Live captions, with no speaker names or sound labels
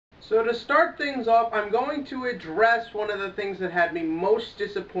So to start things off, I'm going to address one of the things that had me most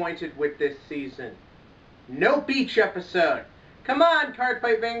disappointed with this season. No beach episode. Come on,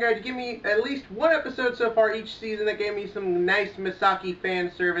 Cardfight Vanguard, you give me at least one episode so far each season that gave me some nice Misaki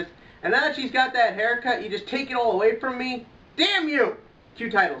fan service. And now that she's got that haircut, you just take it all away from me? Damn you! Cue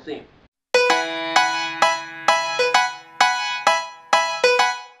title scene.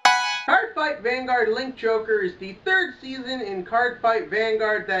 Cardfight Vanguard Link Joker is the third season in Cardfight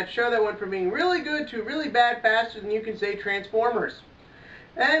Vanguard, that show that went from being really good to really bad faster than you can say Transformers.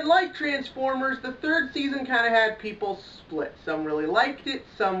 And like Transformers, the third season kind of had people split. Some really liked it,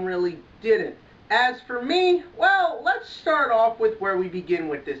 some really didn't. As for me, well, let's start off with where we begin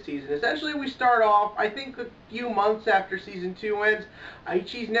with this season. Essentially, we start off, I think, a few months after Season 2 ends.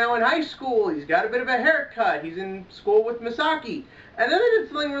 Aichi's now in high school. He's got a bit of a haircut. He's in school with Misaki. And then they did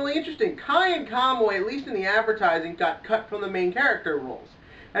something really interesting. Kai and Kamui, at least in the advertising, got cut from the main character roles.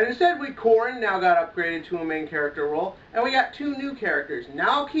 And instead, Korin now got upgraded to a main character role, and we got two new characters,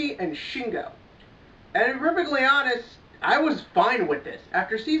 Naoki and Shingo. And to be perfectly honest, I was fine with this.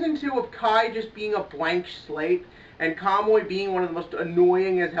 After Season 2 of Kai just being a blank slate, and Kamui being one of the most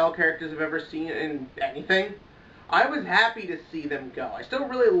annoying as hell characters I've ever seen in anything, I was happy to see them go. I still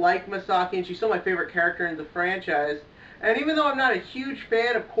really like Misaki, and she's still my favorite character in the franchise. And even though I'm not a huge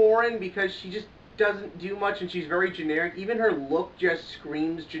fan of Korin because she just doesn't do much and she's very generic, even her look just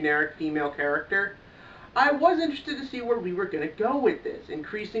screams generic female character, I was interested to see where we were going to go with this.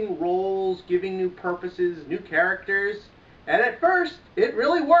 Increasing roles, giving new purposes, new characters, and at first, it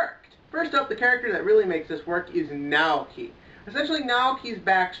really worked. First up, the character that really makes this work is Naoki. Essentially, Naoki's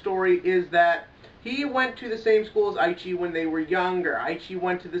backstory is that he went to the same school as Aichi when they were younger. Aichi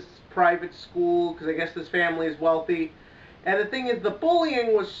went to this private school because I guess this family is wealthy. And the thing is, the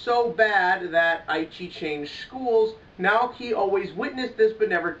bullying was so bad that Aichi changed schools. Naoki always witnessed this but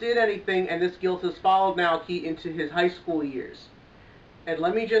never did anything, and this guilt has followed Naoki into his high school years. And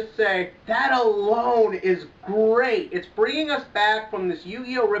let me just say, that alone is great. It's bringing us back from this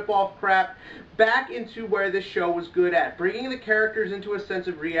Yu-Gi-Oh! Ripoff crap back into where this show was good at. Bringing the characters into a sense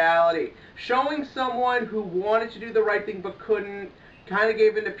of reality. Showing someone who wanted to do the right thing but couldn't, kind of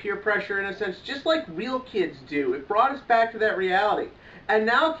gave into peer pressure in a sense, just like real kids do. It brought us back to that reality. And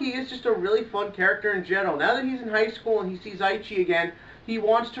Naoki is just a really fun character in general. Now that he's in high school and he sees Aichi again, he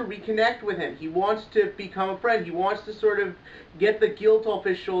wants to reconnect with him. He wants to become a friend. He wants to sort of get the guilt off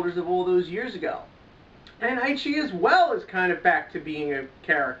his shoulders of all those years ago. And Aichi as well is kind of back to being a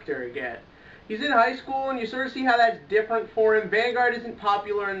character again. He's in high school and you sort of see how that's different for him. Vanguard isn't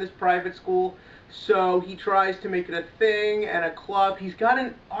popular in this private school, so he tries to make it a thing and a club. He's got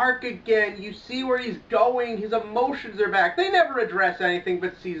an arc again. You see where he's going. His emotions are back. They never address anything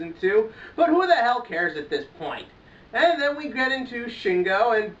but Season 2, but who the hell cares at this point? And then we get into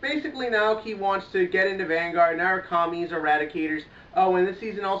Shingo, and basically Naoki wants to get into Vanguard. Now our Kami's Eradicators. Oh, and this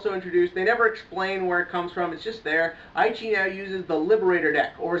season also introduced, they never explain where it comes from, it's just there. Aichi now uses the Liberator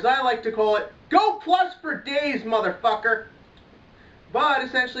deck, or as I like to call it, Go Plus for days, motherfucker! But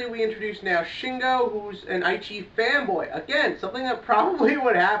essentially we introduce now Shingo, who's an Aichi fanboy. Again, something that probably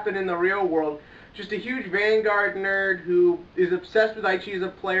would happen in the real world. Just a huge Vanguard nerd who is obsessed with Aichi as a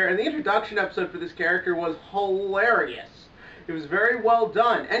player, and the introduction episode for this character was hilarious. It was very well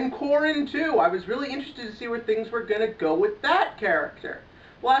done. And Korin, too. I was really interested to see where things were going to go with that character.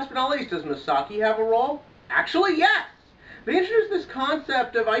 Last but not least, does Misaki have a role? Actually, yes! They introduced this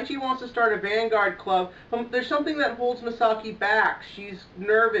concept of Aichi wants to start a Vanguard club. There's something that holds Misaki back. She's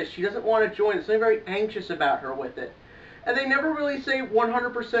nervous. She doesn't want to join. There's something very anxious about her with it. And they never really say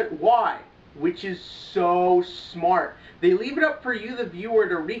 100% why, which is so smart. They leave it up for you, the viewer,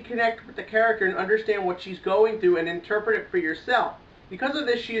 to reconnect with the character and understand what she's going through and interpret it for yourself. Because of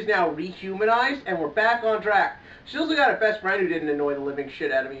this, she is now rehumanized, and we're back on track. She's also got a best friend who didn't annoy the living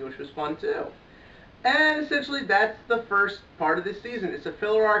shit out of me, which was fun, too. And essentially, that's the first part of this season. It's a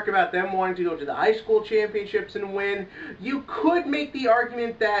filler arc about them wanting to go to the high school championships and win. You could make the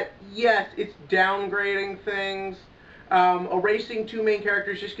argument that, yes, it's downgrading things. Erasing two main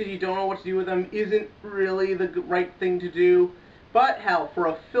characters just because you don't know what to do with them isn't really the right thing to do. But hell, for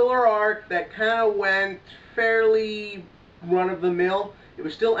a filler arc that kind of went fairly run-of-the-mill, it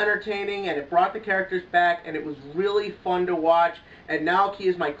was still entertaining, and it brought the characters back, and it was really fun to watch. And Naoki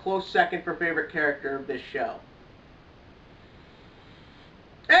is my close second for favorite character of this show.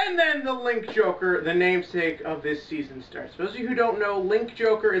 And then the Link Joker, the namesake of this season, starts. For those of you who don't know, Link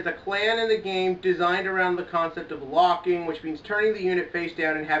Joker is a clan in the game designed around the concept of locking, which means turning the unit face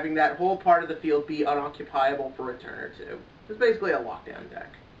down and having that whole part of the field be unoccupiable for a turn or two. It's basically a lockdown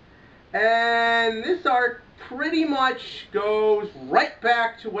deck. And this arc pretty much goes right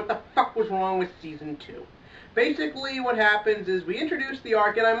back to what the fuck was wrong with Season 2. Basically, what happens is we introduce the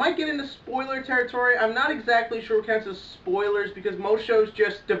arc, and I might get into spoiler territory. I'm not exactly sure what counts as spoilers, because most shows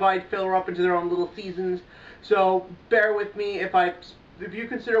just divide filler up into their own little seasons. So, bear with me. If you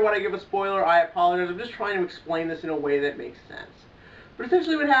consider what I give a spoiler, I apologize. I'm just trying to explain this in a way that makes sense. But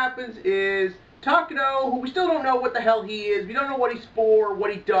essentially what happens is Takano, who we still don't know what the hell he is, we don't know what he's for,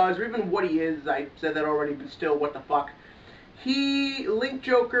 what he does, or even what he is. I said that already, but still, what the fuck. Link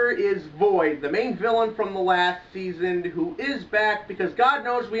Joker is Void, the main villain from the last season, who is back because God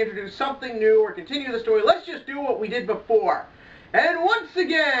knows we introduced something new or continue the story. Let's just do what we did before. And once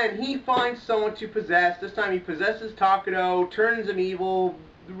again, he finds someone to possess. This time he possesses Takano, turns him evil.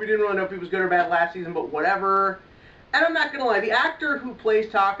 We didn't really know if he was good or bad last season, but whatever. And I'm not going to lie, the actor who plays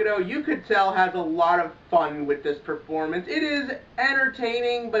Takano, you could tell, has a lot of fun with this performance. It is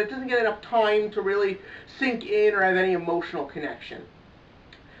entertaining, but it doesn't get enough time to really sink in or have any emotional connection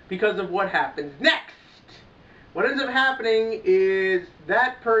because of what happens next. What ends up happening is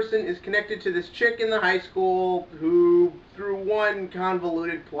that person is connected to this chick in the high school who, through one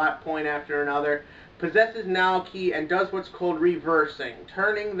convoluted plot point after another, possesses Naoki and does what's called reversing,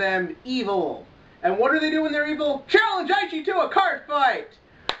 turning them evil. And what do they do when they're evil? Challenge Aichi to a card fight!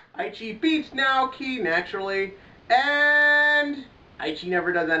 Aichi beats Naoki, naturally, and Aichi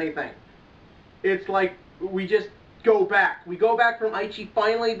never does anything. It's like we just go back. We go back from Aichi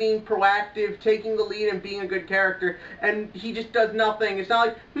finally being proactive, taking the lead and being a good character, and he just does nothing. It's not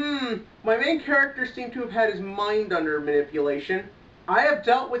like, my main character seemed to have had his mind under manipulation. I have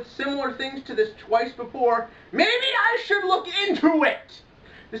dealt with similar things to this twice before. Maybe I should look into it!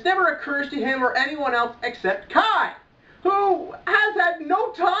 This never occurs to him or anyone else except Kai, who has had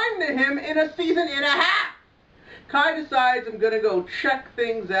no time to him in a season and a half. Kai decides, I'm going to go check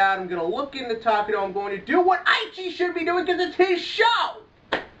things out, I'm going to look into Takano, I'm going to do what Aichi should be doing because it's his show.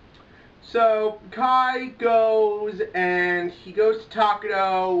 So Kai goes, and he goes to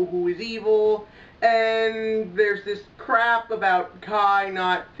Takano, who is evil, and there's this crap about Kai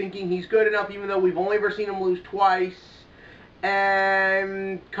not thinking he's good enough, even though we've only ever seen him lose twice.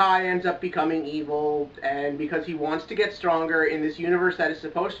 And Kai ends up becoming evil, and because he wants to get stronger in this universe that is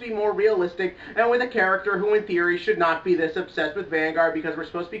supposed to be more realistic, and with a character who in theory should not be this obsessed with Vanguard because we're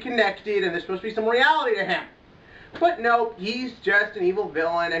supposed to be connected and there's supposed to be some reality to him. But no, he's just an evil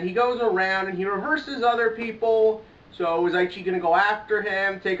villain, and he goes around and he reverses other people. So is Aichi going to go after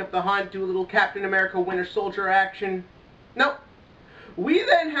him, take up the hunt, do a little Captain America Winter Soldier action? Nope. We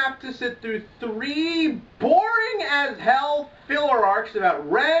then have to sit through 3 boring as hell filler arcs about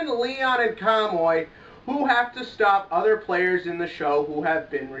Ren, Leon, and Kamui, who have to stop other players in the show who have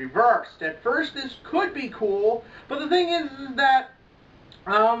been reversed. At first this could be cool, but the thing is that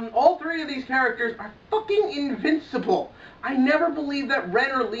all 3 of these characters are fucking invincible. I never believe that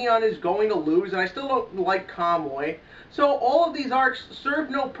Ren or Leon is going to lose, and I still don't like Kamui. So all of these arcs serve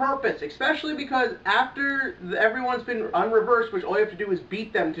no purpose, especially because after everyone's been unreversed, which all you have to do is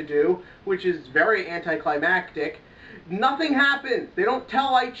beat them to do, which is very anticlimactic, nothing happens. They don't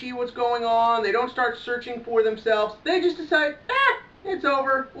tell Aichi what's going on, they don't start searching for themselves, they just decide, it's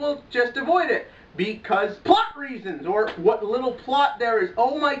over, we'll just avoid it. Because plot reasons, or what little plot there is.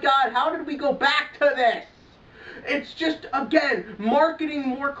 Oh my god, how did we go back to this? It's just, again, marketing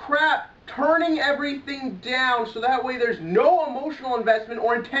more crap, turning everything down so that way there's no emotional investment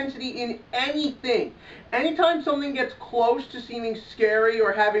or intensity in anything. Anytime something gets close to seeming scary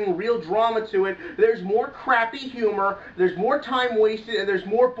or having real drama to it, there's more crappy humor, there's more time wasted, and there's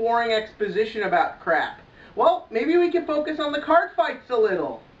more boring exposition about crap. Well, maybe we can focus on the card fights a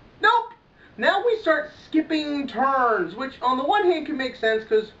little. Nope! Now we start skipping turns, which on the one hand can make sense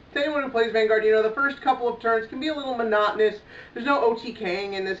because to anyone who plays Vanguard, you know, the first couple of turns can be a little monotonous. There's no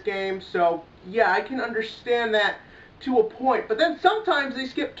OTKing in this game, so yeah, I can understand that to a point. But then sometimes they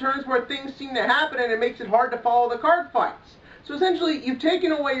skip turns where things seem to happen and it makes it hard to follow the card fights. So essentially, you've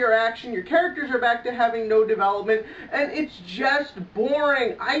taken away your action, your characters are back to having no development, and it's just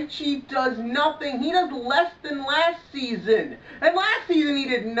boring. Aichi does nothing. He does less than last season. And last season he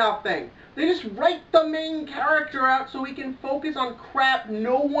did nothing. They just write the main character out so he can focus on crap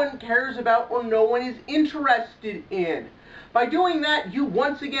no one cares about or no one is interested in. By doing that, you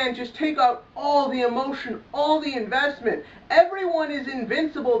once again just take out all the emotion, all the investment. Everyone is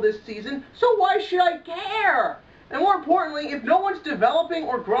invincible this season, so why should I care? And more importantly, if no one's developing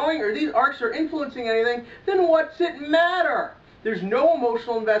or growing or these arcs are influencing anything, then what's it matter? There's no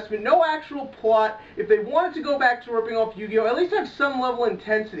emotional investment, no actual plot. If they wanted to go back to ripping off Yugioh, at least have some level of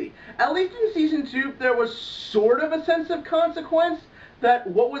intensity. At least in Season 2, there was sort of a sense of consequence. that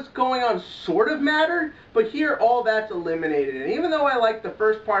what was going on sort of mattered, but here all that's eliminated. And even though I like the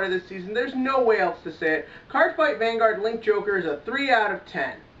first part of this season, there's no way else to say it. Cardfight Vanguard Link Joker is a 3 out of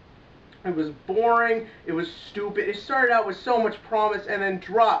 10. It was boring, it was stupid, it started out with so much promise and then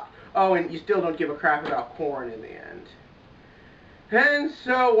dropped. Oh, and you still don't give a crap about Corn in the end. And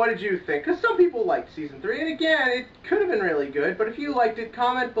so, what did you think? Because some people liked Season 3, and again, it could have been really good, but if you liked it,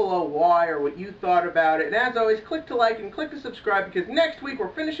 comment below why or what you thought about it. And as always, click to like and click to subscribe, because next week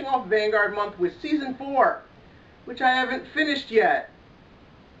we're finishing off Vanguard Month with Season 4, which I haven't finished yet.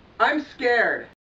 I'm scared.